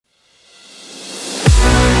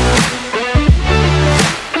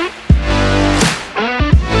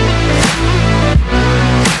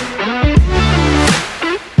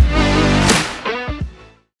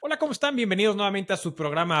Bienvenidos nuevamente a su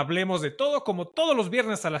programa Hablemos de Todo. Como todos los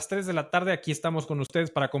viernes a las 3 de la tarde, aquí estamos con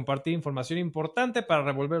ustedes para compartir información importante, para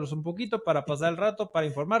revolverlos un poquito, para pasar el rato, para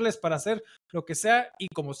informarles, para hacer lo que sea. Y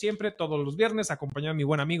como siempre, todos los viernes, acompañado a mi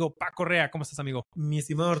buen amigo Paco Correa. ¿Cómo estás, amigo? Mi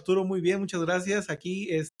estimado Arturo, muy bien, muchas gracias. Aquí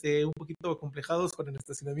un poquito complejados con el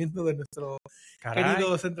estacionamiento de nuestro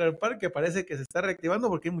querido Central Park, que parece que se está reactivando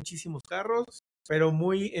porque hay muchísimos carros, pero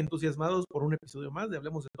muy entusiasmados por un episodio más de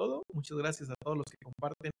Hablemos de Todo. Muchas gracias a todos los que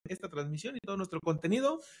comparten esta transmisión y todo nuestro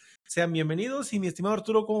contenido. Sean bienvenidos. Y mi estimado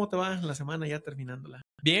Arturo, ¿cómo te va la semana ya terminándola?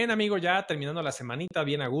 Bien, amigo, ya terminando la semanita,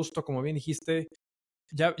 bien a gusto, como bien dijiste.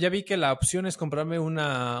 Ya vi que la opción es comprarme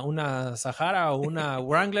una Sahara o una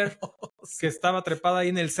Wrangler que estaba trepada ahí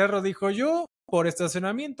en el cerro. Dijo yo, por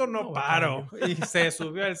estacionamiento no paro. Y se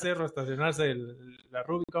subió al cerro a estacionarse la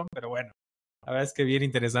Rubicon, pero bueno, la verdad es que bien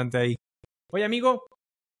interesante ahí. Oye, amigo,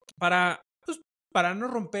 para no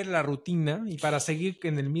romper la rutina y para seguir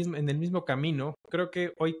en el mismo camino, creo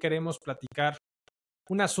que hoy queremos platicar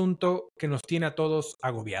un asunto que nos tiene a todos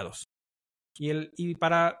agobiados. Y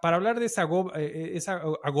para hablar de esa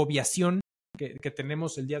agobiación que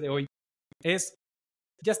tenemos el día de hoy,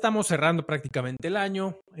 ya estamos cerrando prácticamente el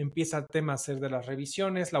año, empieza el tema a ser de las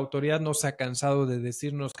revisiones, la autoridad no se ha cansado de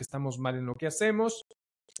decirnos que estamos mal en lo que hacemos.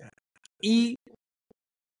 Y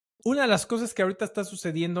una de las cosas que ahorita está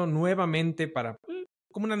sucediendo nuevamente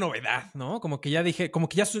como una novedad, ¿no? Como que ya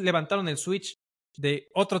levantaron el switch de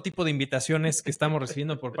otro tipo de invitaciones que estamos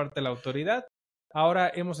recibiendo por parte de la autoridad.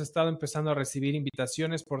 Ahora hemos estado empezando a recibir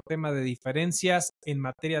invitaciones por tema de diferencias en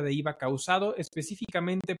materia de IVA causado,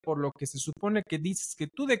 específicamente por lo que se supone que dices que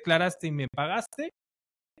tú declaraste y me pagaste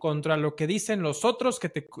contra lo que dicen los otros que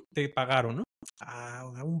te pagaron, ¿no?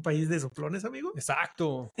 Un país de soplones, amigo.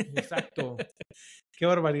 Exacto. Qué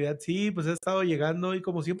barbaridad. Sí, pues ha estado llegando y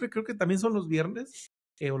como siempre creo que también son los viernes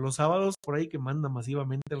o los sábados por ahí que manda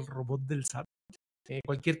masivamente el robot del SAT.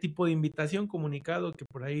 Cualquier tipo de invitación, comunicado, que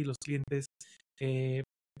por ahí los clientes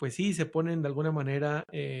pues sí se ponen de alguna manera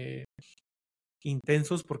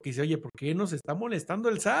intensos porque dice, oye, ¿por qué nos está molestando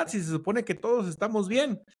el SAT si se supone que todos estamos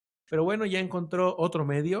bien? Pero bueno, ya encontró otro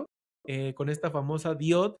medio con esta famosa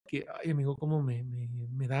DIOT que, ay, amigo, como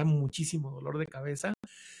me da muchísimo dolor de cabeza.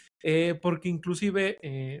 Porque inclusive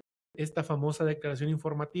esta famosa declaración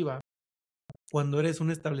informativa, cuando eres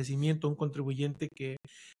un establecimiento, un contribuyente que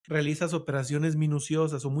realizas operaciones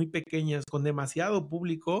minuciosas o muy pequeñas con demasiado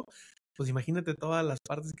público, pues imagínate todas las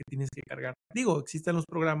partes que tienes que cargar. Digo, existen los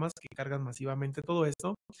programas que cargan masivamente todo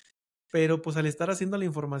esto, pero pues al estar haciendo la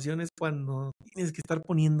información es cuando tienes que estar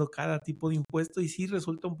poniendo cada tipo de impuesto y sí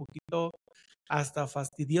resulta un poquito hasta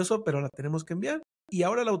fastidioso, pero la tenemos que enviar. Y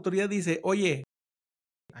ahora la autoridad dice, oye,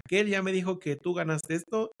 aquel ya me dijo que tú ganaste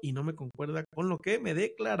esto y no me concuerda con lo que me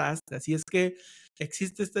declaraste. Así es que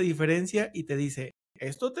existe esta diferencia y te dice,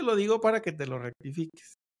 esto te lo digo para que te lo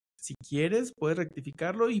rectifiques. Si quieres, puedes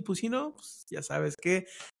rectificarlo y pues si no, pues ya sabes que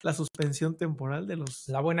la suspensión temporal de los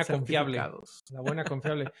La buena confiable.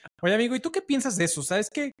 Oye, amigo, ¿y tú qué piensas de eso? ¿Sabes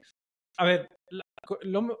qué? A ver,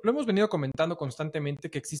 lo hemos venido comentando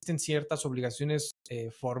constantemente que existen ciertas obligaciones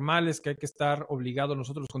formales que hay que estar obligados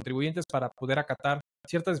nosotros los contribuyentes para poder acatar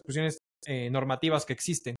ciertas disposiciones normativas que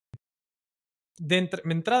existen. De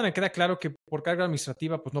entrada me queda claro que por carga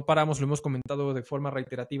administrativa pues no paramos, lo hemos comentado de forma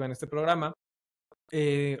reiterativa en este programa,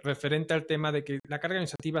 referente al tema de que la carga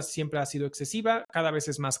administrativa siempre ha sido excesiva, cada vez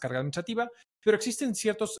es más carga administrativa, pero existen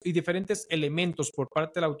ciertos y diferentes elementos por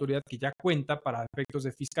parte de la autoridad que ya cuenta para efectos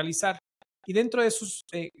de fiscalizar. Y dentro de esos,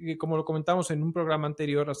 como lo comentamos en un programa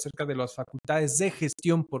anterior acerca de las facultades de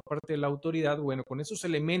gestión por parte de la autoridad, bueno, con esos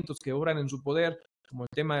elementos que obran en su poder, como el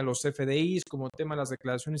tema de los FDIs, como el tema de las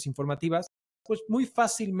declaraciones informativas, pues muy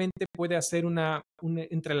fácilmente puede hacer un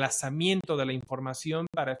entrelazamiento de la información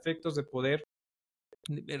para efectos de poder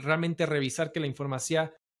realmente revisar que la información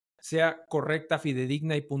sea correcta,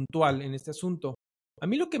 fidedigna y puntual en este asunto. A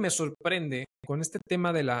mí lo que me sorprende con este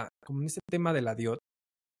tema de la DIOT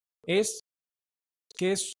es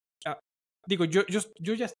que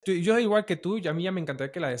yo igual que tú, a mí ya me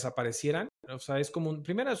encantaría que la desaparecieran. O sea, es como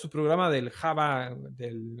primero su programa del Java,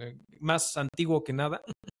 del más antiguo que nada.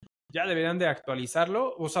 Ya deberían de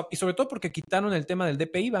actualizarlo, o sea, y sobre todo porque quitaron el tema del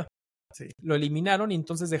DPIVA. Sí. Lo eliminaron y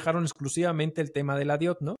entonces dejaron exclusivamente el tema de la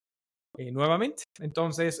DIOT, ¿no? Nuevamente.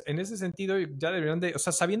 Entonces, en ese sentido, ya deberían de, o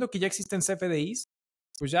sea, sabiendo que ya existen CFDIs,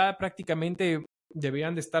 pues ya prácticamente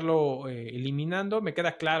deberían de estarlo eliminando. Me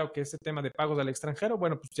queda claro que ese tema de pagos al extranjero,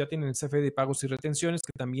 bueno, pues ya tienen el CFDI de pagos y retenciones,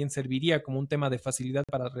 que también serviría como un tema de facilidad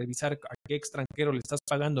para revisar a qué extranjero le estás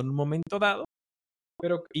pagando en un momento dado.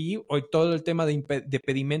 Y hoy todo el tema de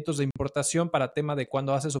pedimentos de importación para tema de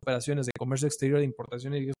cuando haces operaciones de comercio exterior, de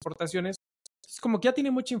importaciones y exportaciones, Es como que ya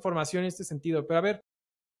tiene mucha información en este sentido. Pero a ver,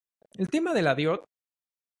 el tema de la DIOT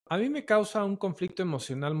a mí me causa un conflicto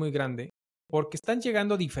emocional muy grande porque están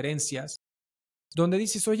llegando diferencias donde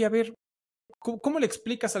dices, oye, a ver, ¿cómo le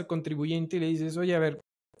explicas al contribuyente y le dices, oye, a ver,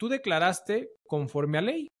 tú declaraste conforme a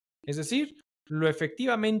ley? Es decir, lo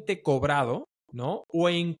efectivamente cobrado, ¿no? O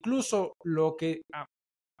incluso lo que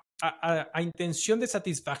a intención de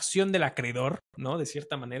satisfacción del acreedor, ¿no? De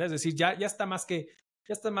cierta manera, es decir, ya está más que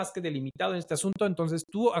delimitado en este asunto, entonces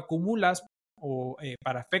tú acumulas o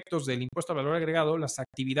para efectos del impuesto al valor agregado las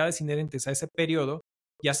actividades inherentes a ese periodo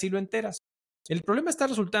y así lo enteras. El problema está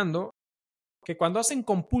resultando que cuando hacen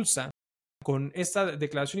compulsa con esta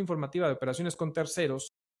declaración informativa de operaciones con terceros,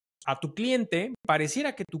 a tu cliente,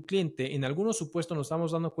 pareciera que tu cliente, en algunos supuestos nos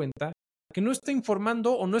estamos dando cuenta, que no está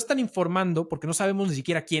informando o no están informando, porque no sabemos ni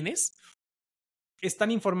siquiera quién es,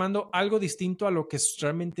 están informando algo distinto a lo que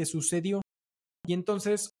realmente sucedió. Y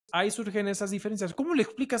entonces ahí surgen esas diferencias. ¿Cómo le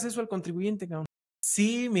explicas eso al contribuyente, cabrón?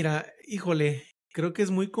 Sí, mira, híjole, creo que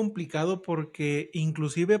es muy complicado porque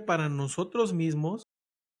inclusive para nosotros mismos,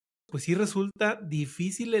 pues sí resulta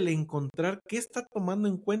difícil el encontrar qué está tomando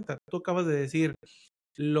en cuenta. Tú acabas de decir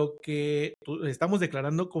lo que estamos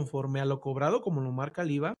declarando conforme a lo cobrado, como lo marca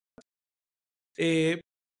el IVA,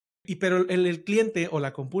 pero el cliente o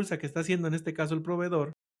la compulsa que está haciendo en este caso el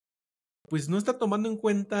proveedor, pues no está tomando en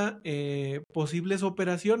cuenta posibles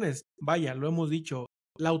operaciones. Vaya, lo hemos dicho,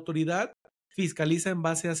 la autoridad fiscaliza en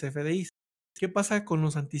base a CFDIs. ¿Qué pasa con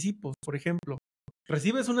los anticipos? Por ejemplo,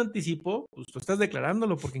 recibes un anticipo, pues tú estás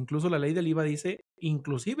declarándolo porque incluso la ley del IVA dice,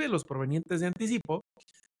 inclusive los provenientes de anticipo,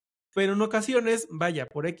 pero en ocasiones, vaya,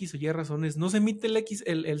 por X o Y razones, no se emite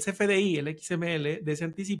el CFDI, el XML de ese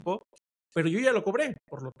anticipo, pero yo ya lo cobré,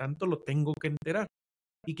 por lo tanto lo tengo que enterar.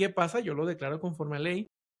 ¿Y qué pasa? Yo lo declaro conforme a ley,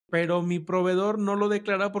 pero mi proveedor no lo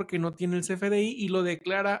declara porque no tiene el CFDI y lo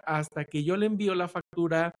declara hasta que yo le envío la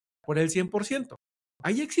factura por el 100%.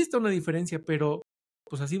 Ahí existe una diferencia, pero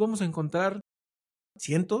pues así vamos a encontrar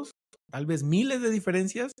cientos, tal vez miles de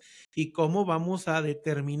diferencias y cómo vamos a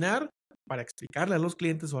determinar para explicarle a los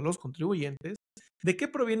clientes o a los contribuyentes de qué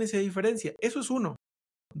proviene esa diferencia. Eso es uno.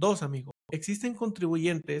 Dos, amigo, existen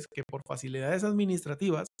contribuyentes que por facilidades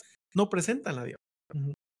administrativas no presentan la DIOT.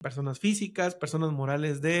 Personas físicas, personas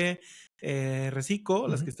morales de reciclo,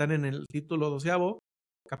 las que están en el título 12º,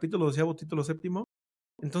 capítulo 12º, título 7º.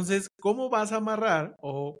 Entonces, ¿cómo vas a amarrar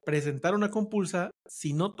o presentar una compulsa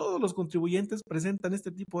si no todos los contribuyentes presentan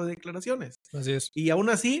este tipo de declaraciones? Así es. Y aún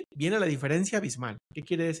así viene la diferencia abismal. ¿Qué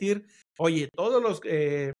quiere decir? Oye, todos los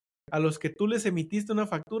a los que tú les emitiste una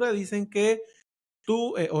factura dicen que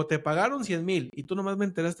tú o te pagaron 100,000 y tú nomás me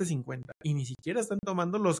enteraste 50 y ni siquiera están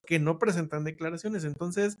tomando los que no presentan declaraciones.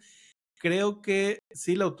 Entonces, creo que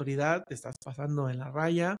sí, la autoridad te estás pasando en la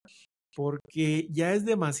raya porque ya es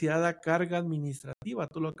demasiada carga administrativa,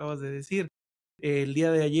 tú lo acabas de decir. El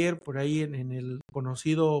día de ayer, por ahí en el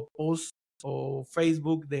conocido post o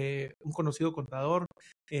Facebook de un conocido contador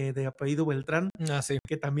de apellido Beltrán, Sí.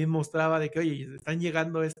 que también mostraba de que, oye, están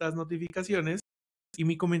llegando estas notificaciones, y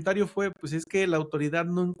mi comentario fue, pues es que la autoridad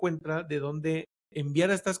no encuentra de dónde enviar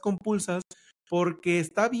estas compulsas porque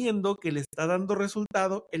está viendo que le está dando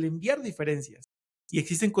resultado el enviar diferencias. Y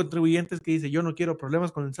existen contribuyentes que dicen, yo no quiero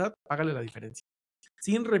problemas con el SAT, págale la diferencia.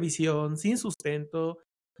 Sin revisión, sin sustento,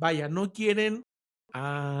 vaya, no quieren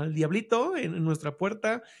al diablito en nuestra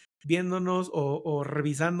puerta viéndonos o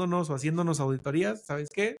revisándonos o haciéndonos auditorías. ¿Sabes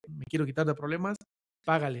qué? Me quiero quitar de problemas,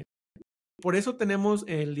 págale. Por eso tenemos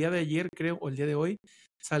el día de ayer, creo, o el día de hoy,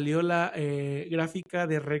 salió la gráfica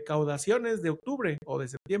de recaudaciones de octubre o de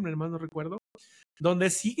septiembre, más no recuerdo, donde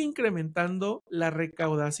sigue incrementando la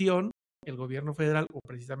recaudación el gobierno federal o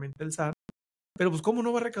precisamente el SAT. Pero pues, ¿cómo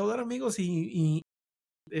no va a recaudar, amigos? Y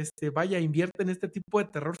vaya, invierte en este tipo de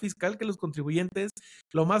terror fiscal que los contribuyentes,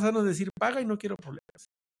 lo más sano es decir, paga y no quiero problemas.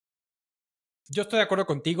 Yo estoy de acuerdo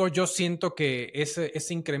contigo. Yo siento que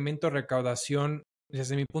ese incremento de recaudación,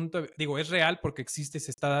 desde mi punto, digo, es real porque existe,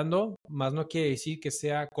 se está dando, más no quiere decir que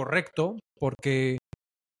sea correcto, porque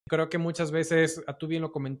creo que muchas veces, tú bien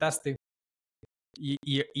lo comentaste,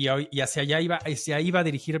 y hacia allá iba a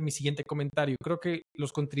dirigir mi siguiente comentario. Creo que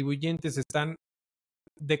los contribuyentes están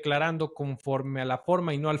declarando conforme a la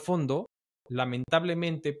forma y no al fondo,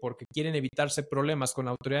 lamentablemente porque quieren evitarse problemas con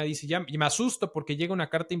la autoridad. Dice, ya, y me asusto porque llega una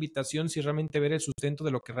carta de invitación sin realmente ver el sustento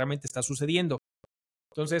de lo que realmente está sucediendo.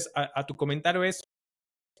 Entonces, a tu comentario es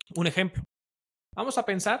un ejemplo. Vamos a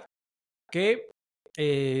pensar que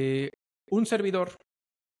un servidor,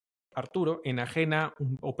 Arturo, enajena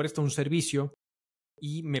o presta un servicio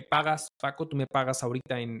y me pagas, Paco, tú me pagas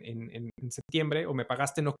ahorita en septiembre, o me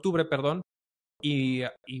pagaste en octubre, perdón, y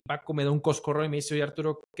Paco me da un coscorrón y me dice, oye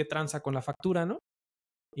Arturo, ¿qué tranza con la factura, no?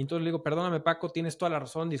 Y entonces le digo, perdóname Paco, tienes toda la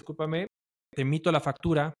razón, discúlpame, te emito la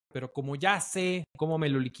factura, pero como ya sé cómo me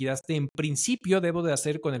lo liquidaste, en principio debo de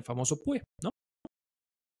hacer con el famoso PUE, ¿no?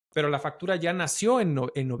 Pero la factura ya nació en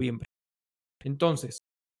noviembre. Entonces,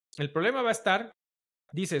 el problema va a estar,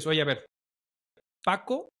 dices, oye, a ver,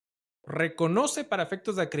 Paco reconoce para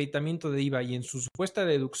efectos de acreditamiento de IVA y en su supuesta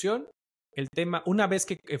deducción el tema, una vez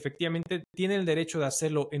que efectivamente tiene el derecho de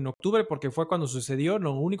hacerlo en octubre, porque fue cuando sucedió,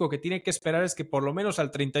 lo único que tiene que esperar es que por lo menos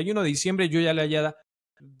al 31 de diciembre yo ya le haya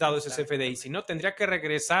dado ese CFDI. Si no, tendría que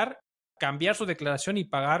regresar, cambiar su declaración y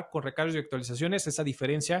pagar con recargos y actualizaciones esa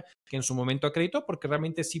diferencia que en su momento acreditó, porque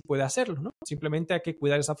realmente sí puede hacerlo, ¿no? Simplemente hay que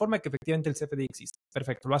cuidar esa forma y que efectivamente el CFDI existe.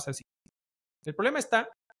 Perfecto, lo hace así. El problema está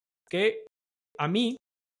que a mí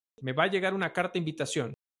me va a llegar una carta de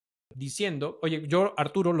invitación diciendo, oye, yo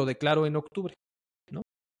Arturo lo declaro en octubre, ¿no?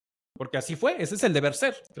 Porque así fue, ese es el deber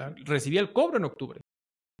ser. Claro. Recibí el cobro en octubre.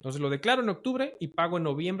 Entonces lo declaro en octubre y pago en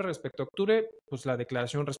noviembre respecto a octubre, pues la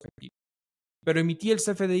declaración respectiva. Pero emití el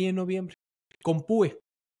CFDI en noviembre, con PUE,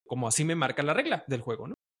 como así me marca la regla del juego,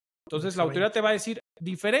 ¿no? Entonces la autoridad te va a decir,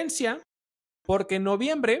 diferencia, porque en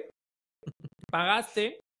noviembre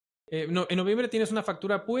pagaste, no, en noviembre tienes una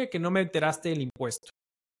factura PUE que no me enteraste del impuesto.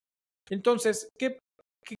 Entonces, ¿qué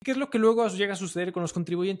es lo que luego llega a suceder con los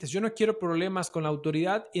contribuyentes? Yo no quiero problemas con la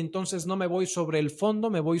autoridad y entonces no me voy sobre el fondo,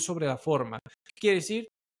 me voy sobre la forma. ¿Qué quiere decir?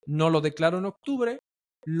 No lo declaro en octubre,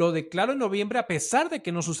 lo declaro en noviembre a pesar de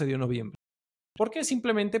que no sucedió en noviembre. ¿Por qué?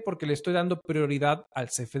 Simplemente porque le estoy dando prioridad al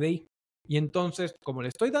CFDI. Y entonces, como le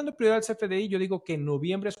estoy dando prioridad al CFDI, yo digo que en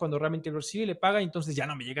noviembre es cuando realmente lo recibe y le paga y entonces ya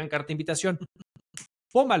no me llegan carta de invitación.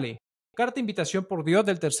 Póngale. Carta de invitación por DIOT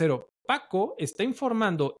del tercero. Paco está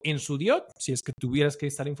informando en su DIOT, si es que tuvieras que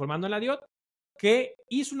estar informando en la DIOT, que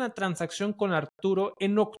hizo una transacción con Arturo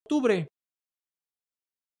en octubre.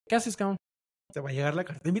 ¿Qué haces, cabrón? Te va a llegar la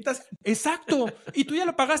carta de invitación. Exacto. Y tú ya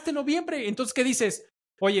lo pagaste en noviembre. Entonces, ¿qué dices?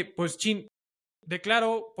 Oye, pues chin,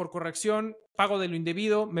 declaro por corrección, pago de lo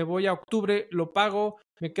indebido, me voy a octubre, lo pago,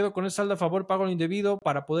 me quedo con ese saldo a favor, pago lo indebido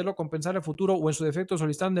para poderlo compensar en el futuro o en su defecto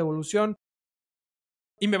solicitando devolución.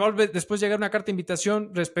 Y me va a después llegar una carta de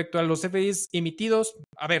invitación respecto a los CFDIs emitidos.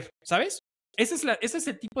 A ver, ¿sabes? Ese es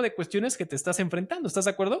el tipo de cuestiones que te estás enfrentando. ¿Estás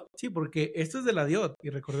de acuerdo? Sí, porque esto es de la DIOT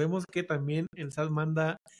y recordemos que también el SAT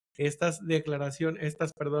manda estas declaraciones,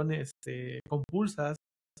 compulsas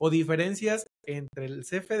o diferencias entre el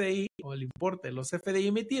CFDI o el importe de los CFDI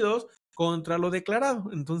emitidos contra lo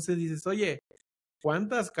declarado. Entonces dices, oye,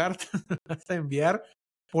 ¿cuántas cartas vas a enviar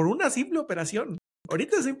por una simple operación?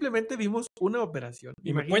 Ahorita simplemente vimos una operación.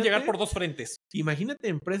 Y me pueden llegar por dos frentes. Imagínate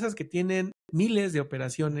empresas que tienen miles de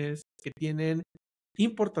operaciones, que tienen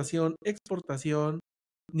importación, exportación,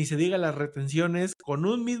 ni se diga las retenciones con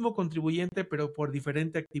un mismo contribuyente, pero por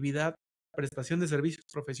diferente actividad, prestación de servicios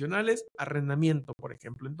profesionales, arrendamiento, por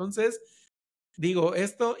ejemplo. Entonces, digo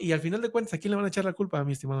esto y al final de cuentas, ¿a quién le van a echar la culpa,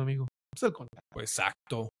 mi estimado amigo? Pues al contador.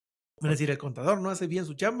 Exacto. Van a decir, el contador no hace bien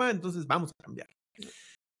su chamba, entonces vamos a cambiar.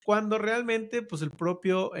 Cuando realmente, pues el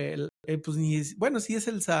propio, pues sí es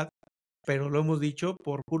el SAT, pero lo hemos dicho,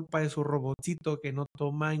 por culpa de su robotcito que no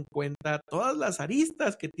toma en cuenta todas las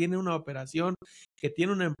aristas que tiene una operación, que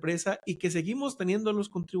tiene una empresa y que seguimos teniendo los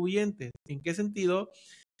contribuyentes. ¿En qué sentido?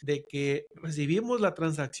 De que recibimos la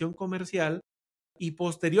transacción comercial y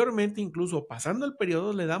posteriormente, incluso pasando el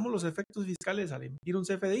periodo, le damos los efectos fiscales al emitir un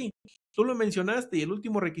CFDI. Tú lo mencionaste y el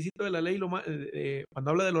último requisito de la ley,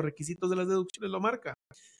 cuando habla de los requisitos de las deducciones, lo marca.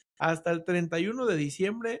 Hasta el 31 de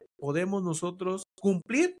diciembre podemos nosotros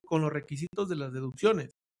cumplir con los requisitos de las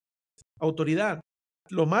deducciones. Autoridad,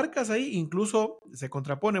 lo marcas ahí, incluso se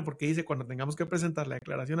contrapone porque dice cuando tengamos que presentar la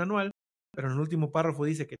declaración anual, pero en el último párrafo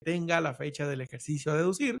dice que tenga la fecha del ejercicio a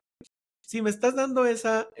deducir. Si me estás dando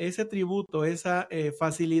ese tributo, esa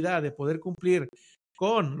facilidad de poder cumplir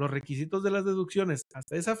con los requisitos de las deducciones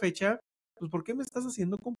hasta esa fecha, pues ¿por qué me estás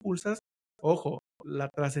haciendo compulsas? Ojo, la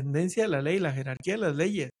trascendencia de la ley, la jerarquía de las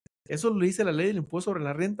leyes. Eso lo dice la ley del impuesto sobre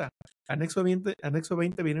la renta. Anexo 20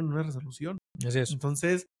 viene en una resolución. Así es.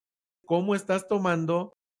 Entonces, ¿cómo estás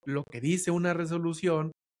tomando lo que dice una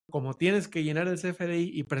resolución? ¿Cómo tienes que llenar el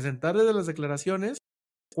CFDI y presentar desde las declaraciones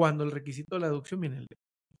cuando el requisito de la deducción viene el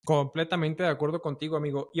Completamente de acuerdo contigo,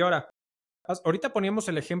 amigo. Y ahora, ahorita poníamos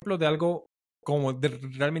el ejemplo de algo como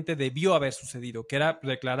realmente debió haber sucedido, que era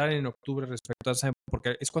declarar en octubre respecto a esa,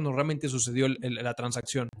 porque es cuando realmente sucedió la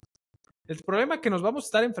transacción. El problema que nos vamos a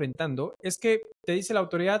estar enfrentando es que te dice la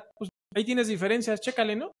autoridad, pues ahí tienes diferencias,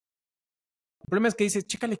 chécale, ¿no? El problema es que dices,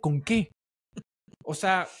 chécale con qué. O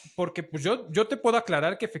sea, porque pues yo te puedo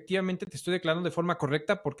aclarar que efectivamente te estoy declarando de forma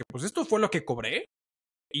correcta porque pues esto fue lo que cobré.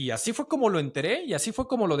 Y así fue como lo enteré y así fue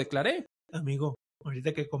como lo declaré. Amigo,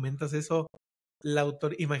 ahorita que comentas eso,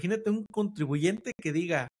 imagínate un contribuyente que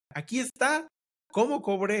diga, aquí está, ¿cómo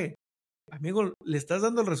cobré? Amigo, ¿le estás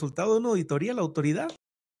dando el resultado de una auditoría a la autoridad?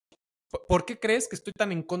 ¿Por qué crees que estoy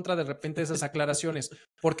tan en contra de repente de esas aclaraciones?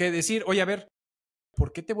 Porque decir, oye, a ver,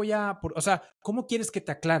 ¿por qué te voy a...? O sea, ¿cómo quieres que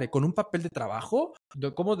te aclare? ¿Con un papel de trabajo?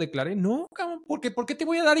 ¿Cómo declaré? No, cabrón, ¿por qué te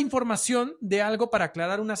voy a dar información de algo para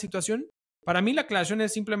aclarar una situación? Para mí la aclaración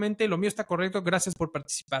es simplemente, lo mío está correcto, gracias por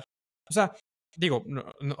participar. O sea, digo,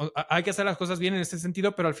 hay que hacer las cosas bien en ese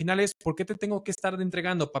sentido, pero al final es, ¿por qué te tengo que estar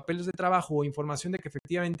entregando papeles de trabajo o información de que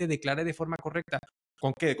efectivamente declaré de forma correcta?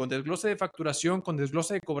 ¿Con qué? ¿Con desglose de facturación? ¿Con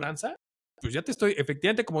desglose de cobranza? Pues ya te estoy,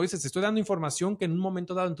 efectivamente, como dices, te estoy dando información que en un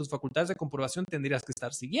momento dado en tus facultades de comprobación tendrías que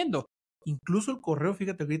estar siguiendo. Incluso el correo,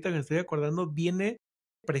 fíjate, ahorita que me estoy acordando, viene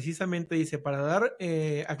precisamente, dice, para dar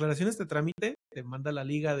aclaraciones de trámite, te manda la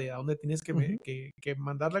liga de a dónde tienes que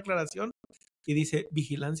mandar la aclaración y dice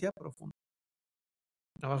vigilancia profunda.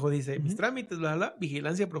 Abajo dice, mis trámites, bla, bla,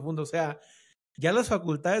 vigilancia profunda. O sea, ya las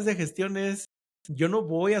facultades de gestión es, yo no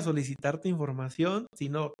voy a solicitarte información,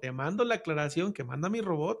 sino te mando la aclaración que manda mi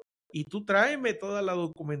robot y tú tráeme toda la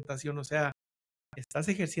documentación. O sea, estás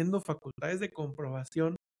ejerciendo facultades de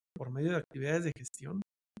comprobación por medio de actividades de gestión.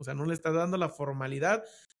 O sea, no le estás dando la formalidad.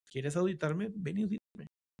 ¿Quieres auditarme? Ven y audítame.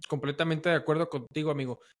 Completamente de acuerdo contigo,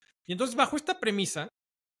 amigo. Y entonces, bajo esta premisa,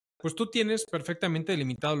 pues tú tienes perfectamente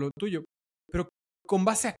delimitado lo tuyo. Pero ¿con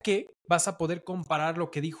base a qué vas a poder comparar lo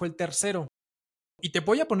que dijo el tercero? Y te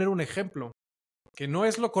voy a poner un ejemplo, que no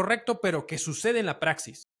es lo correcto, pero que sucede en la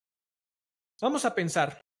praxis. Vamos a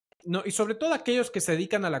pensar, no, y sobre todo aquellos que se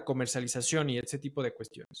dedican a la comercialización y ese tipo de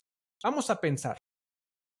cuestiones. Vamos a pensar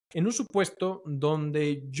en un supuesto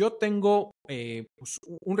donde yo tengo pues,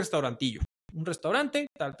 un restaurantillo, un restaurante,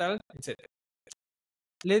 tal, etc.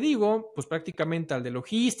 Le digo, pues prácticamente al de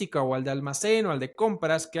logística o al de almacén o al de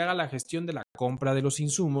compras que haga la gestión de la compra de los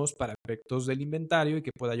insumos para efectos del inventario y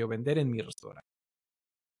que pueda yo vender en mi restaurante.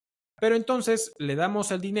 Pero entonces le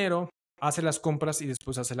damos el dinero, hace las compras y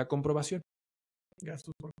después hace la comprobación.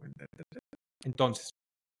 Gastos por cuenta. Entonces,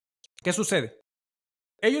 ¿qué sucede?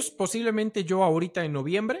 Ellos posiblemente yo ahorita en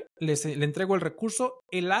noviembre le entrego el recurso,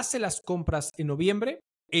 él hace las compras en noviembre,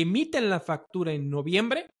 emiten la factura en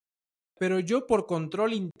noviembre, pero yo por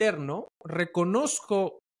control interno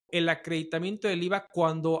reconozco el acreditamiento del IVA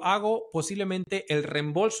cuando hago posiblemente el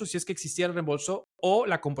reembolso, si es que existiera el reembolso, o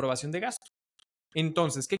la comprobación de gasto.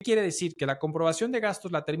 Entonces, ¿qué quiere decir? Que la comprobación de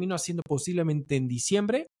gastos la termino haciendo posiblemente en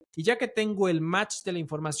diciembre y ya que tengo el match de la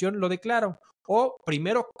información, lo declaro. O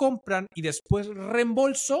primero compran y después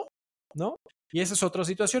reembolso, ¿no? Y esa es otra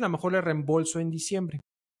situación, a lo mejor le reembolso en diciembre.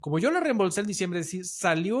 Como yo le reembolsé en diciembre, es decir,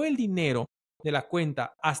 salió el dinero de la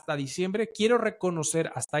cuenta hasta diciembre, quiero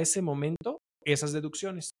reconocer hasta ese momento esas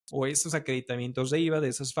deducciones o esos acreditamientos de IVA de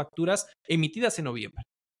esas facturas emitidas en noviembre.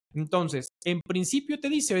 Entonces, en principio te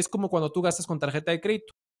dice, es como cuando tú gastas con tarjeta de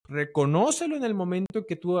crédito. Reconócelo en el momento en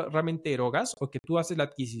que tú realmente erogas o que tú haces la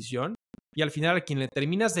adquisición y al final a quien le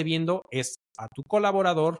terminas debiendo es a tu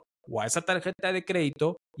colaborador o a esa tarjeta de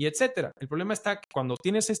crédito y etcétera. El problema está que cuando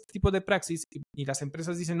tienes este tipo de praxis y las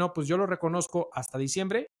empresas dicen, no, pues yo lo reconozco hasta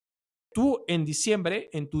diciembre, tú en diciembre,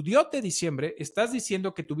 en tu DIOT de diciembre, estás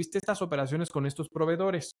diciendo que tuviste estas operaciones con estos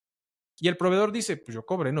proveedores. Y el proveedor dice, pues yo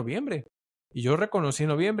cobré en noviembre y yo reconocí en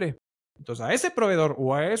noviembre. Entonces a ese proveedor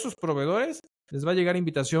o a esos proveedores les va a llegar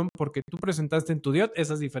invitación porque tú presentaste en tu DIOT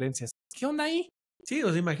esas diferencias. ¿Qué onda ahí? Sí, o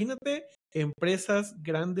sea, imagínate empresas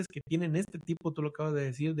grandes que tienen este tipo, tú lo acabas de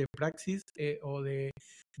decir, de praxis o de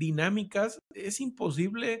dinámicas. Es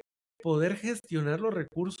imposible poder gestionar los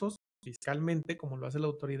recursos fiscalmente, como lo hace la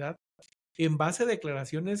autoridad, en base a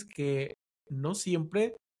declaraciones que no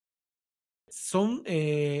siempre son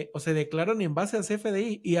o se declaran en base a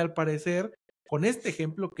CFDI y al parecer con este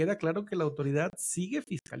ejemplo queda claro que la autoridad sigue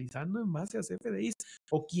fiscalizando en base a CFDIs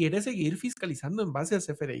o quiere seguir fiscalizando en base a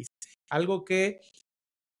CFDIs. Algo que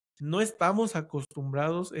no estamos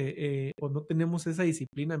acostumbrados o no tenemos esa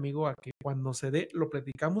disciplina, amigo, a que cuando se dé, lo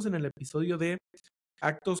platicamos en el episodio de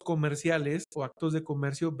actos comerciales o actos de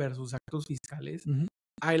comercio versus actos fiscales,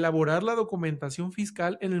 a elaborar la documentación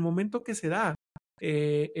fiscal en el momento que se da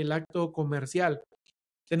el acto comercial.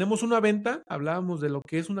 Tenemos una venta, hablábamos de lo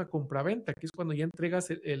que es una compraventa, que es cuando ya entregas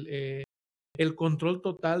el control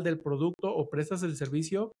total del producto o prestas el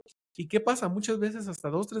servicio. ¿Y qué pasa? Muchas veces hasta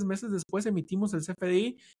 2-3 meses después emitimos el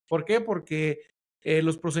CFDI. ¿Por qué? Porque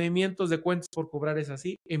los procedimientos de cuentas por cobrar es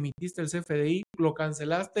así. Emitiste el CFDI, lo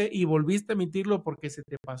cancelaste y volviste a emitirlo porque se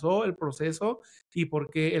te pasó el proceso y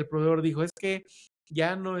porque el proveedor dijo, es que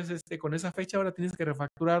ya no es con esa fecha, ahora tienes que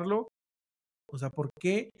refacturarlo. O sea, ¿por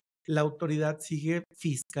qué la autoridad sigue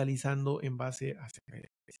fiscalizando en base a ese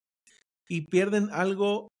y pierden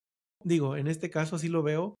algo, digo, en este caso así lo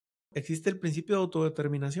veo, existe el principio de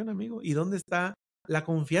autodeterminación, amigo. ¿Y dónde está la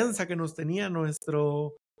confianza que nos tenía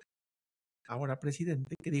nuestro ahora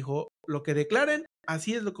presidente, que dijo, lo que declaren,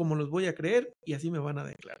 así es como los voy a creer y así me van a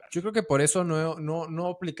declarar? Yo creo que por eso no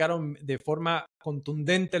aplicaron de forma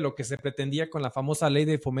contundente lo que se pretendía con la famosa ley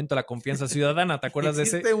de fomento a la confianza ciudadana. ¿Te acuerdas de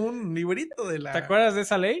ese? Existe un librito de ¿Te la... acuerdas de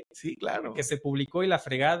esa ley? Sí, claro. Que se publicó y la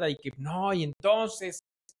fregada y que no, y entonces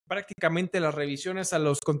prácticamente las revisiones a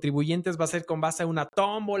los contribuyentes va a ser con base a una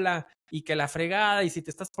tómbola y que la fregada y si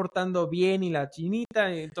te estás portando bien y la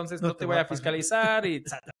chinita, entonces no te voy a fiscalizar y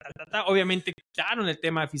obviamente quitaron el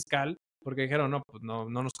tema fiscal porque dijeron, no, pues no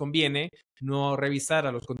nos conviene no revisar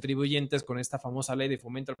a los contribuyentes con esta famosa ley de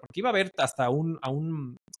fomento, porque iba a haber hasta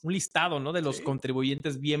un listado, ¿no? De los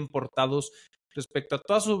contribuyentes bien portados respecto a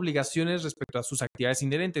todas sus obligaciones, respecto a sus actividades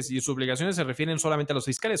inherentes. Y sus obligaciones se refieren solamente a los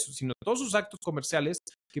fiscales, sino a todos sus actos comerciales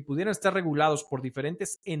que pudieran estar regulados por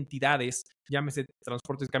diferentes entidades, llámese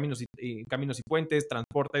transportes, caminos y puentes,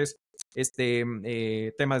 transportes,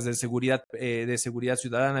 temas de seguridad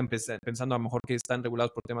ciudadana, pensando a lo mejor que están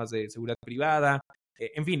regulados por temas de seguridad privada,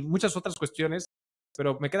 en fin, muchas otras cuestiones,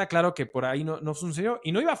 pero me queda claro que por ahí no funcionó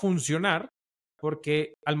y no iba a funcionar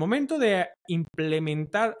porque al momento de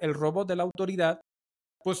implementar el robot de la autoridad,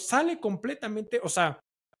 pues sale completamente, o sea,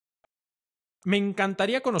 me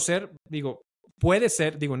encantaría conocer, digo, puede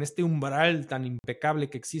ser, digo, en este umbral tan impecable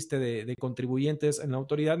que existe de contribuyentes en la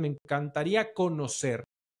autoridad, me encantaría conocer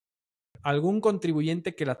algún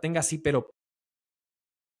contribuyente que la tenga así, pero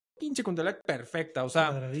pinche contabilidad perfecta, o sea,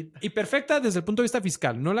 Cuadradita. Y perfecta desde el punto de vista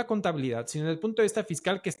fiscal, no la contabilidad, sino desde el punto de vista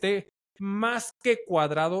fiscal que esté más que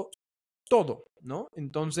cuadrado todo, ¿no?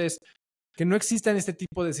 Entonces, que no existan este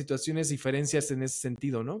tipo de situaciones, diferencias en ese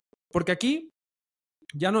sentido, ¿no? Porque aquí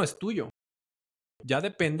ya no es tuyo, ya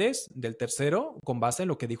dependes del tercero con base en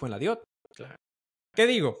lo que dijo en la DIOT. Claro. ¿Qué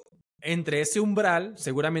digo? Entre ese umbral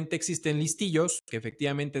seguramente existen listillos que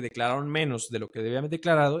efectivamente declararon menos de lo que debían haber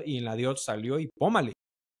declarado y en la DIOT salió y pómale.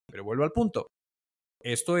 Pero vuelvo al punto.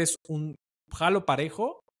 Esto es un jalo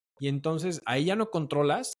parejo y entonces ahí ya no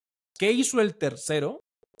controlas qué hizo el tercero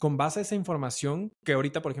con base a esa información que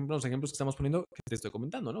ahorita, por ejemplo, los ejemplos que estamos poniendo, que te estoy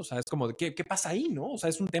comentando, ¿no? O sea, es como de ¿qué pasa ahí, no? O sea,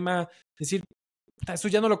 es un tema, decir, eso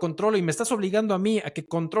ya no lo controlo y me estás obligando a mí a que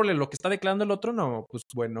controle lo que está declarando el otro, no, pues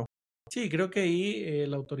bueno. Sí, creo que ahí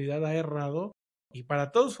la autoridad ha errado y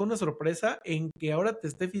para todos fue una sorpresa en que ahora te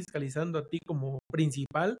esté fiscalizando a ti como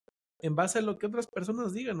principal en base a lo que otras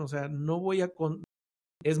personas digan. O sea, no voy a...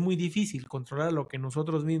 Es muy difícil controlar lo que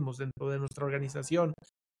nosotros mismos dentro de nuestra organización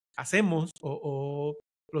hacemos o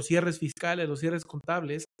los cierres fiscales, los cierres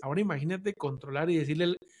contables. Ahora imagínate controlar y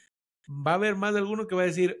decirle, va a haber más de alguno que va a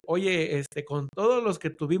decir, oye, con todos los que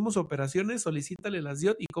tuvimos operaciones, solicítale las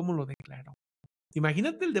DIOT y cómo lo declaro.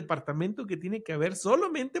 Imagínate el departamento que tiene que haber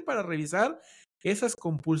solamente para revisar esas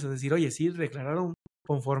compulsas, decir, oye, sí, declararon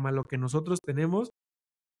conforme a lo que nosotros tenemos,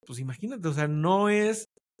 pues imagínate, o sea, no es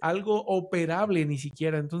algo operable ni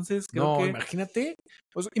siquiera, entonces creo que... imagínate,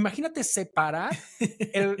 pues imagínate separar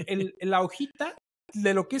la hojita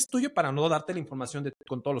de lo que es tuyo para no darte la información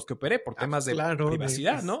con todos los que operé por temas de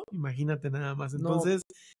privacidad, pues, ¿no? Imagínate nada más. Entonces,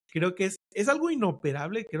 creo que es algo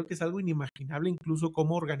inoperable, creo que es algo inimaginable incluso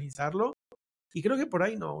cómo organizarlo. Y creo que por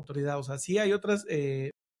ahí no, autoridad. O sea, sí hay otras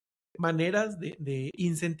maneras de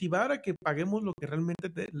incentivar a que paguemos lo que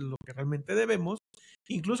realmente debemos.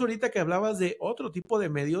 Incluso ahorita que hablabas de otro tipo de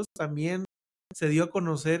medios, también se dio a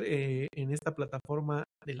conocer en esta plataforma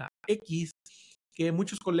de la X que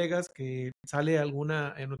muchos colegas que sale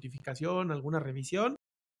alguna notificación, alguna revisión,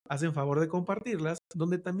 hacen favor de compartirlas,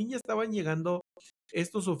 donde también ya estaban llegando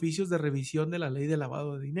estos oficios de revisión de la ley de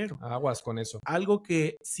lavado de dinero. Aguas con eso. Algo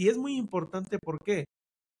que sí es muy importante, ¿por qué?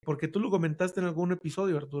 Porque tú lo comentaste en algún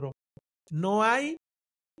episodio, Arturo. No hay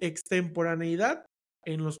extemporaneidad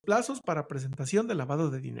en los plazos para presentación de lavado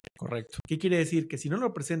de dinero. Correcto. ¿Qué quiere decir? Que si no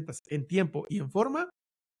lo presentas en tiempo y en forma,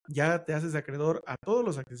 ya te haces acreedor a todos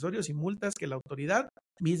los accesorios y multas que la autoridad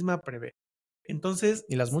misma prevé. Entonces...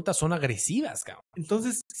 Y las multas son agresivas, cabrón.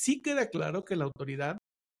 Entonces, sí queda claro que la autoridad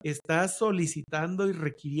está solicitando y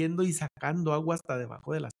requiriendo y sacando agua hasta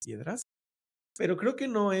debajo de las piedras, pero creo que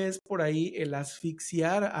no es por ahí el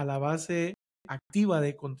asfixiar a la base activa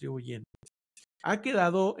de contribuyentes. Ha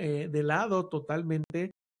quedado de lado totalmente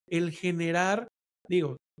el generar,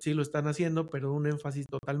 digo, sí lo están haciendo, pero un énfasis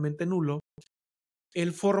totalmente nulo,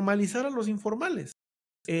 el formalizar a los informales.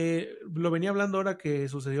 Lo venía hablando ahora que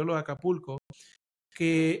sucedió lo de Acapulco,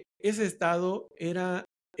 que ese estado era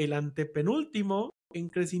el antepenúltimo en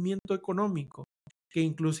crecimiento económico. que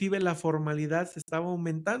inclusive la formalidad se estaba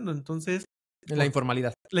aumentando. Entonces, La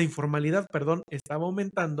informalidad. la informalidad, perdón, estaba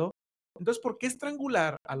aumentando. Entonces, ¿por qué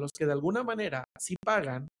estrangular a los que de alguna manera sí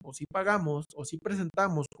pagan, o sí pagamos, o sí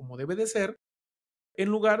presentamos como debe de ser, en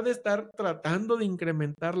lugar de estar tratando de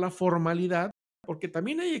incrementar la formalidad? Porque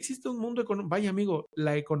también ahí existe un mundo económico. Vaya, amigo,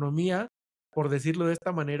 la economía, por decirlo de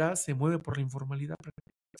esta manera, se mueve por la informalidad.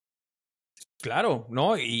 Claro,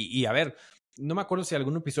 ¿no? Y a ver, no me acuerdo si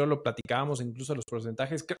algún episodio lo platicábamos, incluso los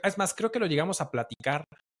porcentajes. Es más, creo que lo llegamos a platicar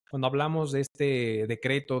cuando hablamos de este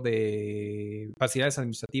decreto de facilidades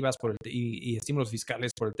administrativas y estímulos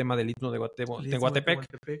fiscales por el tema del Istmo de Tehuantepec.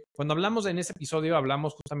 Cuando hablamos en ese episodio,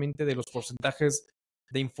 hablamos justamente de los porcentajes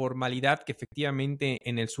de informalidad que efectivamente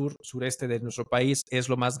en el sureste de nuestro país es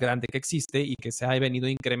lo más grande que existe y que se ha venido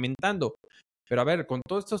incrementando. Pero a ver, con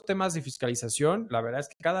todos estos temas de fiscalización, la verdad es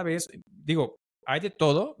que cada vez, digo, hay de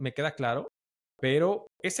todo, me queda claro, pero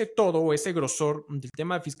ese todo o ese grosor del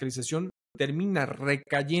tema de fiscalización termina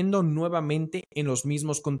recayendo nuevamente en los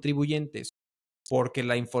mismos contribuyentes, porque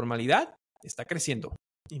la informalidad está creciendo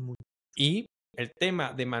y el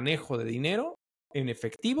tema de manejo de dinero en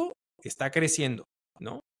efectivo está creciendo,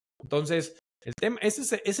 ¿no? Entonces, el tema,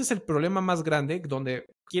 ese es el problema más grande, donde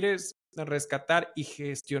quieres rescatar y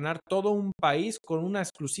gestionar todo un país con una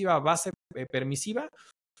exclusiva base permisiva,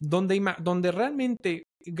 donde realmente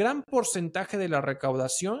gran porcentaje de la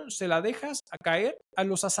recaudación se la dejas a caer a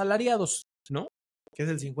los asalariados, ¿no? Que es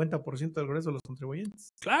el 50% del grueso de los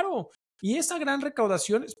contribuyentes. Claro, y esa gran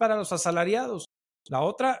recaudación es para los asalariados.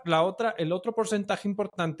 El otro porcentaje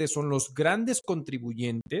importante son los grandes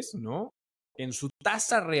contribuyentes, ¿no? En su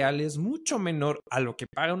tasa real es mucho menor a lo que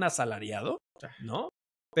paga un asalariado, ¿no?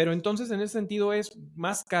 Pero entonces en ese sentido es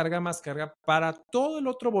más carga para todo el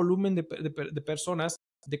otro volumen de personas,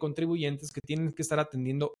 de contribuyentes que tienen que estar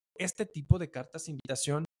atendiendo este tipo de cartas de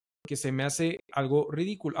invitación, que se me hace algo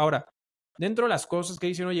ridículo. Ahora, dentro de las cosas que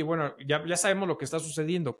dicen, oye, bueno, ya sabemos lo que está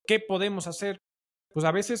sucediendo, ¿qué podemos hacer? Pues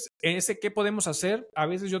a veces, en ese qué podemos hacer, a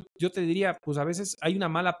veces yo te diría, pues a veces hay una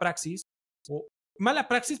mala praxis, o mala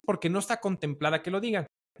praxis porque no está contemplada que lo digan.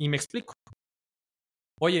 Y me explico.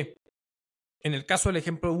 Oye, en el caso del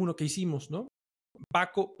ejemplo 1 que hicimos, ¿no?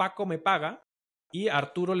 Paco me paga y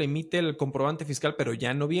Arturo le emite el comprobante fiscal, pero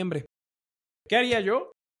ya en noviembre. ¿Qué haría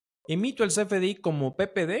yo? Emito el CFDI como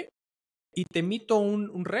PPD y te emito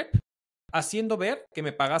un REP haciendo ver que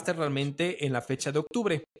me pagaste realmente en la fecha de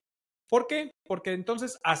octubre. ¿Por qué? Porque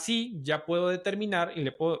entonces así ya puedo determinar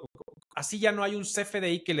así ya no hay un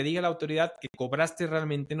CFDI que le diga a la autoridad que cobraste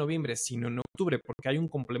realmente en noviembre, sino en octubre, porque hay un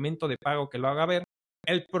complemento de pago que lo haga ver.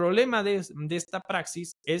 El problema de esta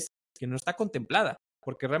praxis es que no está contemplada,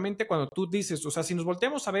 porque realmente cuando tú dices, o sea, si nos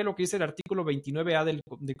volteamos a ver lo que dice el artículo 29A del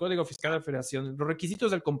Código Fiscal de la Federación, los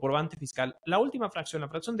requisitos del comprobante fiscal, la última fracción, la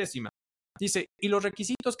fracción décima, dice, y los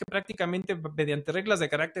requisitos que prácticamente mediante reglas de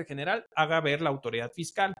carácter general haga ver la autoridad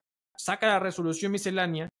fiscal. Saca la resolución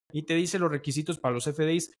miscelánea y te dice los requisitos para los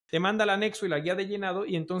FDIs, te manda el anexo y la guía de llenado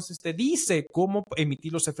y entonces te dice cómo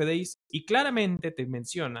emitir los FDIs y claramente te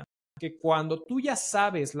menciona que cuando tú ya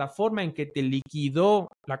sabes la forma en que te liquidó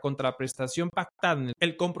la contraprestación pactada en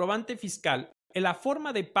el comprobante fiscal, en la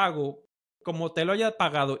forma de pago como te lo haya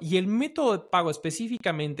pagado y el método de pago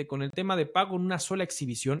específicamente con el tema de pago en una sola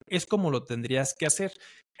exhibición es como lo tendrías que hacer.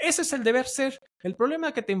 Ese es el deber ser. El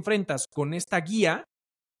problema que te enfrentas con esta guía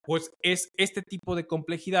pues es este tipo de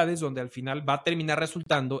complejidades donde al final va a terminar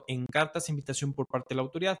resultando en cartas de invitación por parte de la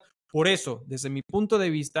autoridad. Por eso, desde mi punto de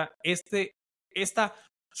vista, esta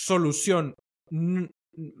solución,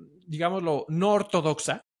 digámoslo, no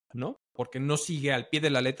ortodoxa, ¿no? Porque no sigue al pie de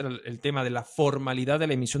la letra el tema de la formalidad de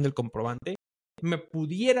la emisión del comprobante, me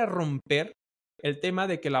pudiera romper el tema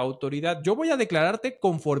de que la autoridad, yo voy a declararte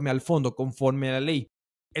conforme al fondo, conforme a la ley.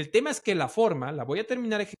 El tema es que la forma la voy a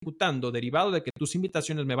terminar ejecutando derivado de que tus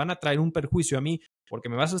invitaciones me van a traer un perjuicio a mí porque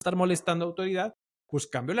me vas a estar molestando, autoridad, pues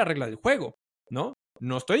cambio la regla del juego, ¿no?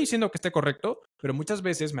 No estoy diciendo que esté correcto, pero muchas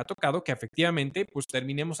veces me ha tocado que efectivamente pues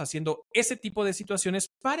terminemos haciendo ese tipo de situaciones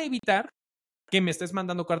para evitar que me estés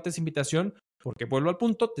mandando cartas de invitación, porque vuelvo al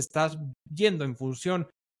punto, te estás yendo en función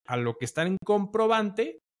a lo que está en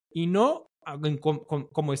comprobante y no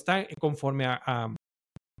como está conforme a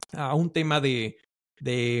un tema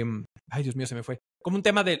ay Dios mío, se me fue, como un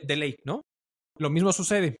tema de ley, ¿no? Lo mismo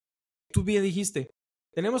sucede. Tú bien dijiste,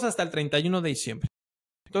 tenemos hasta el 31 de diciembre.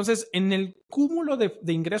 Entonces, en el cúmulo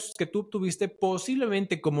de ingresos que tú obtuviste,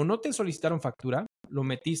 posiblemente como no te solicitaron factura, lo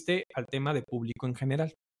metiste al tema de público en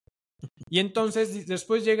general. Y entonces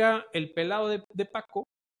después llega el pelado de Paco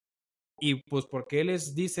y pues porque él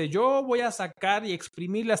dice, yo voy a sacar y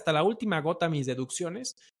exprimirle hasta la última gota mis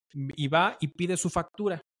deducciones y va y pide su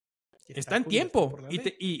factura. está en tiempo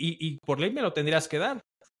y por ley me lo tendrías que dar.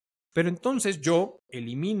 Pero entonces yo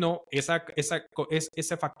elimino esa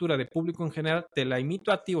factura de público en general, te la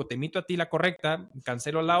emito a ti o te emito a ti la correcta,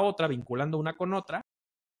 cancelo la otra, vinculando una con otra,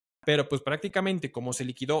 pero pues prácticamente como se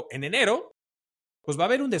liquidó en enero, pues va a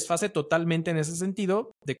haber un desfase totalmente en ese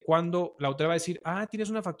sentido de cuando la autoridad va a decir, tienes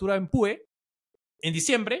una factura en PUE en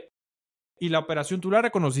diciembre y la operación tú la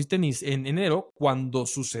reconociste en enero cuando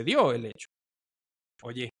sucedió el hecho.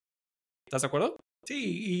 Oye, ¿estás de acuerdo?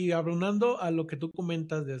 Sí, y abonando a lo que tú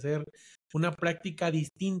comentas de hacer una práctica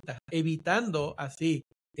distinta, evitando así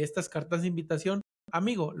estas cartas de invitación,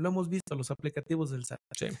 amigo, lo hemos visto, los aplicativos del SAT,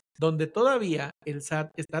 Sí. donde todavía el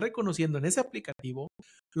SAT está reconociendo en ese aplicativo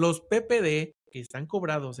los PPD que están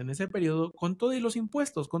cobrados en ese periodo con todo y los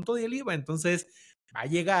impuestos, con todo y el IVA. Entonces va a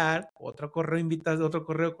llegar otro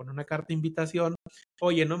correo con una carta de invitación.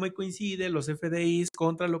 Oye, no me coincide los FDIs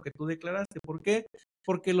contra lo que tú declaraste. ¿Por qué?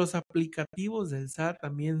 Porque los aplicativos del SAT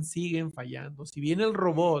también siguen fallando. Si bien el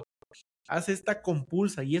robot hace esta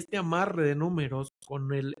compulsa y este amarre de números con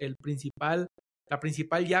la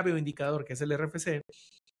principal llave o indicador que es el RFC,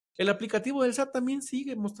 el aplicativo del SAT también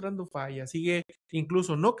sigue mostrando fallas, sigue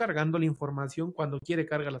incluso no cargando la información, cuando quiere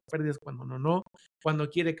carga las pérdidas, cuando no, cuando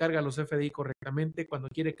quiere carga los FDI correctamente, cuando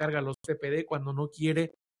quiere carga los PPD, cuando no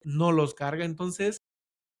quiere no los carga. Entonces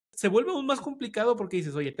se vuelve aún más complicado porque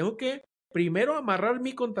dices, oye, tengo que primero amarrar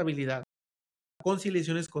mi contabilidad,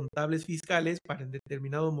 conciliaciones contables fiscales para en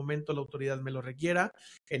determinado momento la autoridad me lo requiera.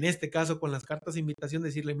 En este caso, con las cartas de invitación,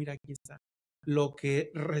 decirle, mira, aquí está lo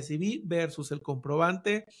que recibí versus el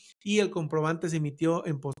comprobante, y el comprobante se emitió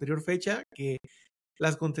en posterior fecha, que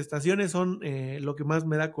las contestaciones son lo que más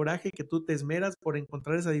me da coraje, que tú te esmeras por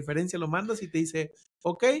encontrar esa diferencia, lo mandas y te dice,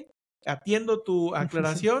 ok, atiendo tu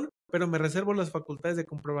aclaración, pero me reservo las facultades de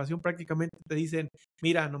comprobación. Prácticamente te dicen,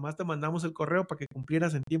 mira, nomás te mandamos el correo para que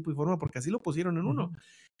cumplieras en tiempo y forma, porque así lo pusieron en uno.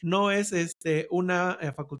 No es una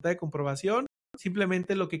facultad de comprobación,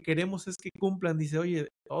 simplemente lo que queremos es que cumplan. Dice, oye,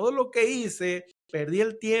 todo lo que hice, perdí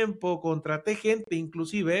el tiempo, contraté gente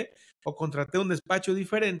inclusive, o contraté un despacho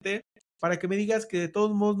diferente, para que me digas que de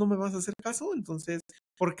todos modos no me vas a hacer caso. Entonces,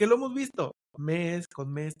 ¿por qué lo hemos visto? Mes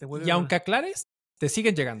con mes te vuelven. Y aunque aclares, te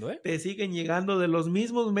siguen llegando, Te siguen llegando de los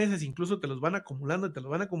mismos meses, incluso te los van acumulando y te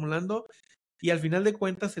los van acumulando, y al final de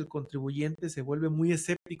cuentas el contribuyente se vuelve muy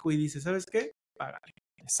escéptico y dice, ¿sabes qué? Págale.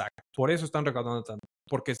 Exacto. Por eso están recaudando tanto,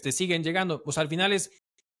 porque te siguen llegando. Pues al final es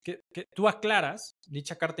que tú aclaras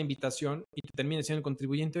dicha carta de invitación y te termina diciendo el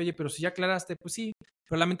contribuyente, oye, pero si ya aclaraste, pues sí,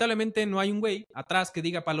 pero lamentablemente no hay un güey atrás que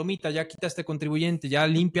diga, palomita, ya quita a este contribuyente, ya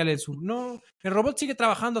límpiale su... No, el robot sigue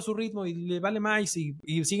trabajando a su ritmo y le vale más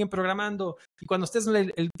y siguen programando, y cuando estés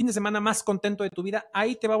el fin de semana más contento de tu vida,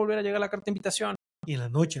 ahí te va a volver a llegar la carta de invitación. Y en la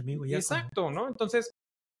noche, amigo, ya. Exacto, ¿no? Entonces,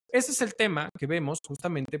 ese es el tema que vemos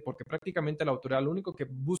justamente porque prácticamente la autoridad lo único que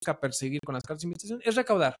busca perseguir con las cartas de invitación es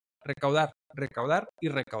recaudar, recaudar, recaudar y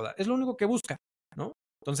recaudar. Es lo único que busca, ¿no?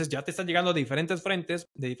 Entonces ya te están llegando de diferentes frentes,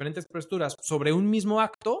 de diferentes posturas sobre un mismo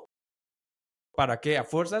acto para que a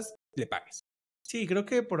fuerzas le pagues. Sí, creo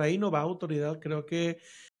que por ahí no va autoridad. Creo que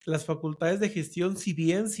las facultades de gestión, si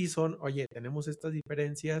bien sí son, oye, tenemos estas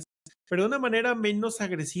diferencias, pero de una manera menos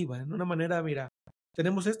agresiva, en una manera, mira,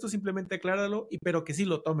 tenemos esto, simplemente acláralo, pero que sí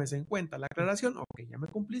lo tomes en cuenta. La aclaración, ok, ya me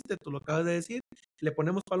cumpliste, tú lo acabas de decir, le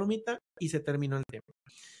ponemos palomita y se terminó el tema.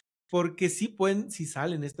 Porque sí pueden, si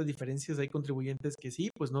salen estas diferencias, hay contribuyentes que sí,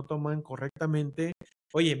 pues no toman correctamente.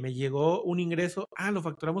 Oye, me llegó un ingreso, lo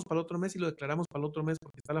facturamos para el otro mes y lo declaramos para el otro mes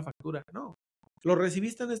porque está la factura. No, lo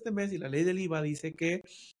recibiste en este mes y la ley del IVA dice que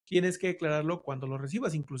tienes que declararlo cuando lo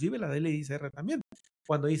recibas, inclusive la ley del ICR también.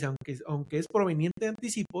 Cuando dice, aunque es proveniente de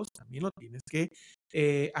anticipos, también lo tienes que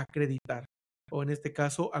acreditar, o en este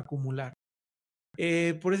caso acumular.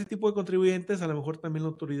 Por ese tipo de contribuyentes, a lo mejor también la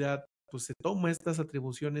autoridad pues se toma estas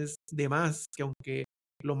atribuciones de más, que aunque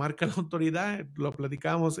lo marca la autoridad, lo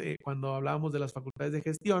platicábamos cuando hablábamos de las facultades de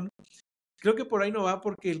gestión, creo que por ahí no va,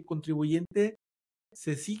 porque el contribuyente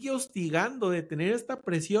se sigue hostigando de tener esta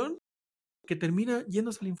presión que termina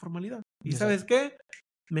yéndose a la informalidad. ¿Y sabes qué?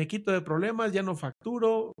 Me quito de problemas, ya no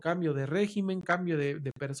facturo, cambio de régimen, cambio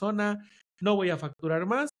de persona, no voy a facturar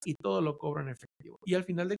más y todo lo cobro en efectivo. Y al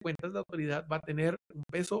final de cuentas la autoridad va a tener un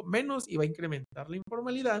peso menos y va a incrementar la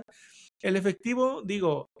informalidad. El efectivo,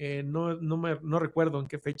 digo, no recuerdo en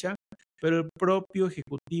qué fecha, pero el propio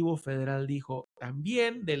Ejecutivo Federal dijo,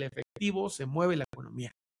 también del efectivo se mueve la economía.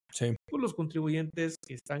 Sí. Pues los contribuyentes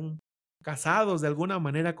que están casados de alguna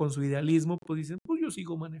manera con su idealismo, pues dicen, pues yo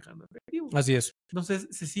sigo manejando efectivo. Así es. Entonces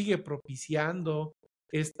se sigue propiciando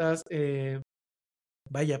estas,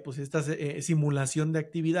 simulación de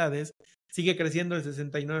actividades, sigue creciendo el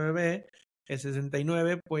 69B, El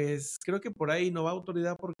 69, pues creo que por ahí no va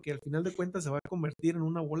autoridad porque al final de cuentas se va a convertir en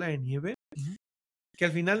una bola de nieve. Que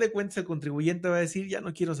al final de cuentas el contribuyente va a decir, ya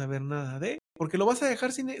no quiero saber nada de, porque lo vas a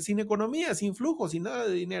dejar sin economía, sin flujo, sin nada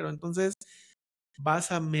de dinero. Entonces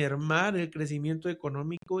vas a mermar el crecimiento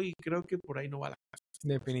económico y creo que por ahí no va la cosa.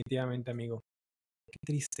 Definitivamente, amigo. Qué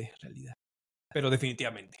triste en realidad. Pero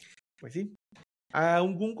definitivamente. Pues sí.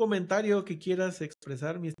 ¿Algún comentario que quieras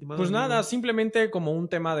expresar, mi estimado Pues amigo? nada, simplemente como un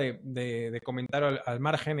tema de comentario al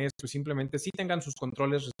margen es, pues simplemente sí tengan sus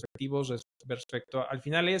controles respectivos respecto. Al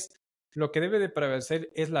final es lo que debe de prevalecer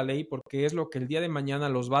es la ley porque es lo que el día de mañana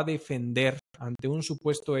los va a defender ante un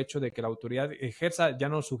supuesto hecho de que la autoridad ejerza ya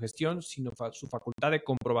no su gestión, sino su facultad de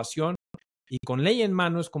comprobación. Y con ley en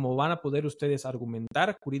mano es como van a poder ustedes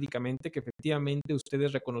argumentar jurídicamente que efectivamente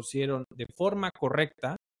ustedes reconocieron de forma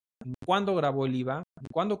correcta cuándo grabó el IVA,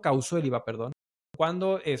 cuándo causó el IVA, perdón,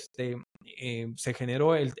 cuándo se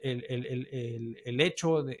generó el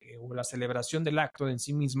hecho o la celebración del acto en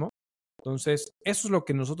sí mismo. Entonces, eso es lo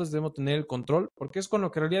que nosotros debemos tener el control, porque es con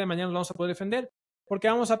lo que el día de mañana nos vamos a poder defender. Porque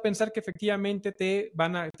vamos a pensar que efectivamente te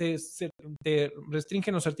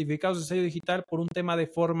restringen los certificados de sello digital por un tema de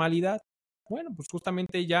formalidad. Bueno, pues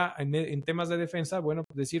justamente ya en temas de defensa, bueno,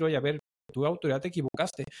 pues decir, oye, a ver, tu autoridad te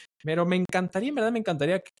equivocaste. Pero me encantaría, en verdad me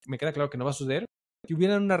encantaría, me queda claro que no va a suceder, que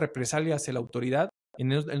hubiera una represalia hacia la autoridad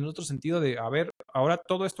en otro sentido de, a ver, ahora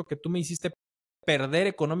todo esto que tú me hiciste perder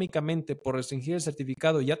económicamente por restringir el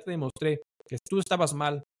certificado, ya te demostré que tú estabas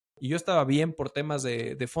mal y yo estaba bien por temas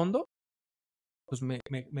de fondo, pues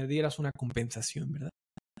me dieras una compensación, ¿verdad?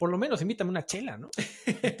 Por lo menos invítame una chela, ¿no?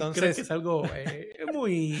 Entonces, creo que es algo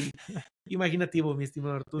muy imaginativo, mi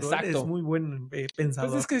estimado Arturo. Exacto. Es muy buen pensador.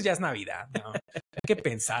 Pues es que ya es Navidad, ¿no? Hay que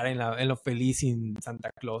pensar en lo feliz sin Santa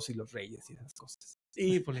Claus y los Reyes y esas cosas.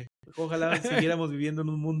 Sí, pues, ojalá siguiéramos viviendo en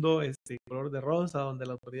un mundo color de rosa, donde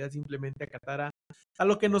la autoridad simplemente acatara a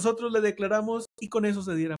lo que nosotros le declaramos y con eso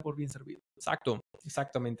se diera por bien servido. Exacto,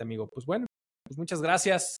 exactamente, amigo. Pues bueno, pues muchas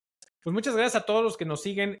gracias. Pues muchas gracias a todos los que nos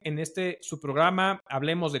siguen en su programa.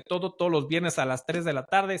 Hablemos de todo, todos los viernes a las 3 de la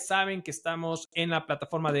tarde. Saben que estamos en la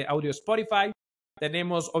plataforma de audio Spotify.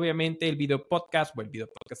 Tenemos obviamente el video podcast,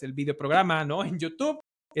 el video programa, ¿no? En YouTube.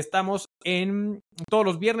 Estamos en todos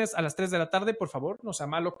los viernes a las 3 de la tarde. Por favor, no sea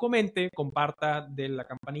malo, comente, comparta de la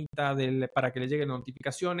campanita para que le lleguen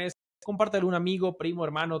notificaciones. Compártelo a un amigo, primo,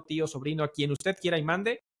 hermano, tío, sobrino, a quien usted quiera y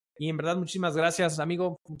mande. Y en verdad, muchísimas gracias,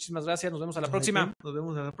 amigo. Muchísimas gracias. Nos vemos a la próxima. Nos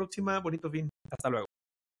vemos a la próxima. Bonito fin. Hasta luego.